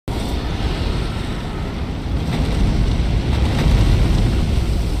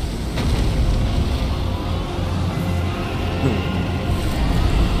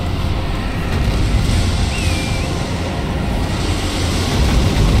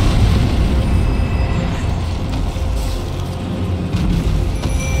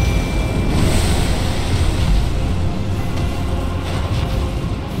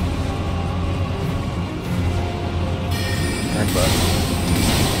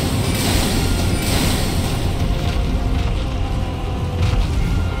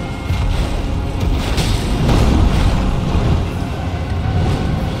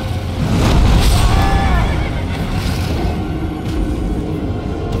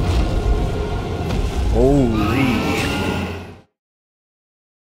Holy.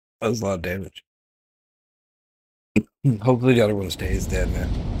 That was a lot of damage. Hopefully the other one stays dead now.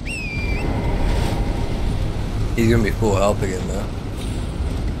 He's gonna be full health again though.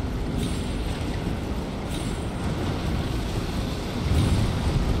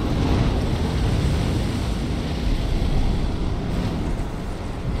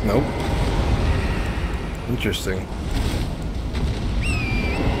 Nope. Interesting.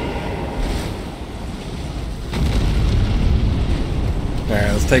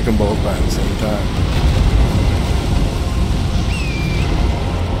 Alright, let's take them both by the same time.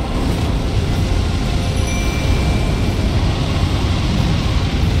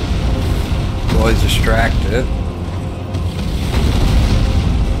 Well, he's distracted.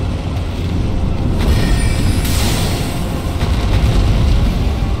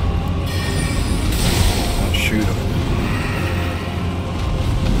 I'll shoot him.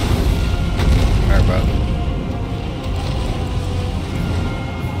 Alright, bud.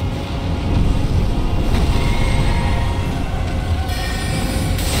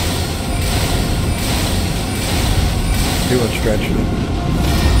 Too much stretching.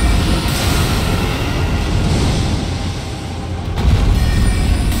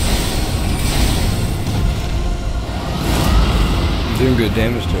 Doing good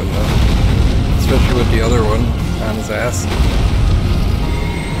damage to him though, especially with the other one on his ass.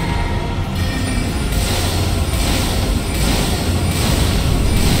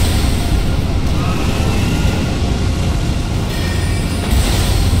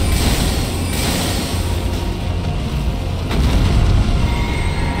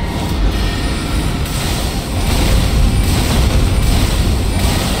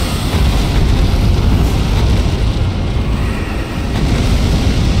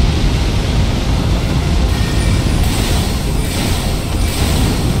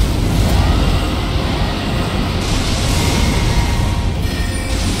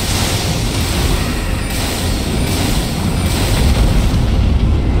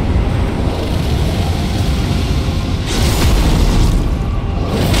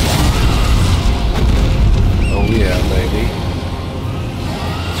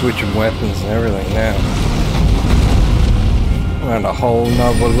 Switching weapons and everything now. We're on a whole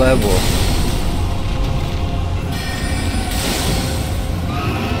nother level.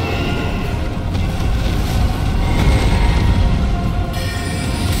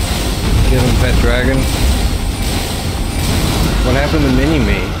 Get him, pet dragon. What happened to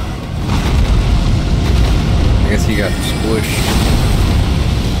Mini-Me? I guess he got squished.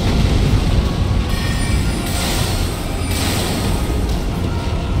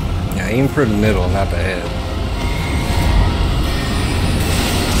 Aim for the middle, not the head.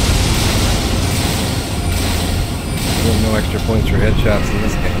 There's no extra points for headshots in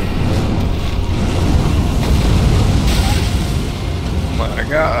this game. Oh my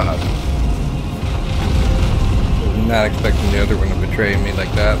god. I'm not expecting the other one to betray me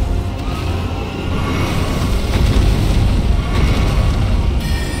like that.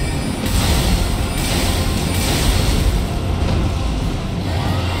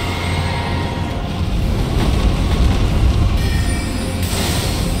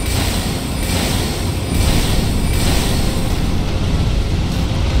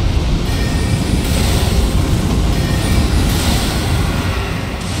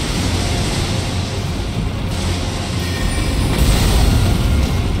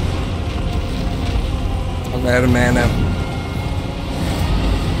 Out of mana.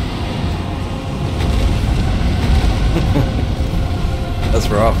 That's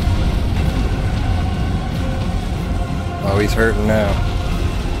rough. Oh, he's hurting now.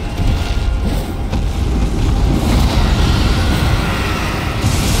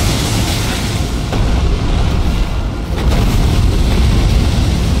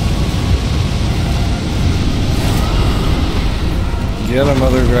 Get him,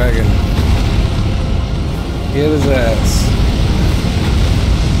 mother dragon. Get his ass.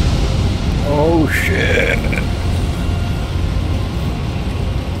 Oh shit.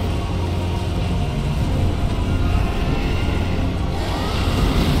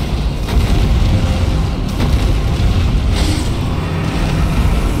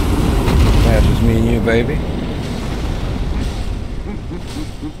 That's just me and you, baby.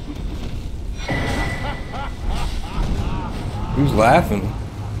 Who's laughing?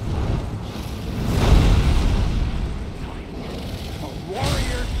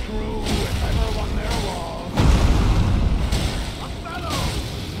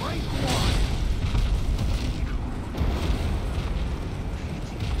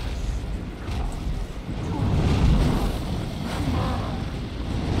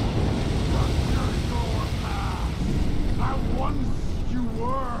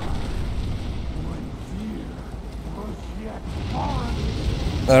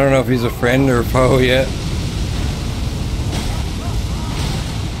 I don't know if he's a friend or a foe yet.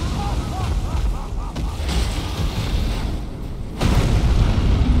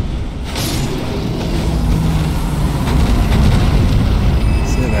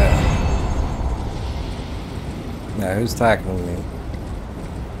 See now. Now who's tackling me?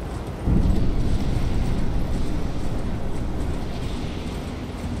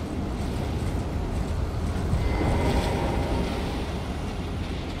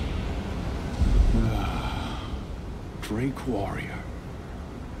 Drake warrior,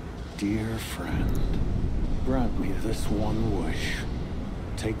 dear friend, grant me this one wish.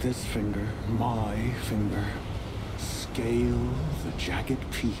 Take this finger, my finger, scale the jagged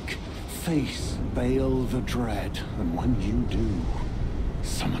peak, face Baal the Dread, and when you do,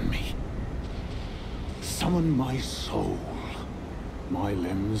 summon me. Summon my soul. My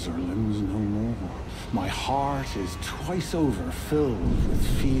limbs are limbs no more. My heart is twice over filled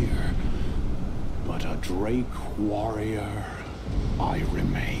with fear. But a Drake warrior I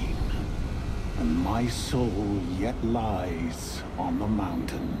remain, and my soul yet lies on the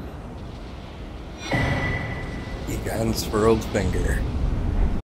mountain. He got his furled finger.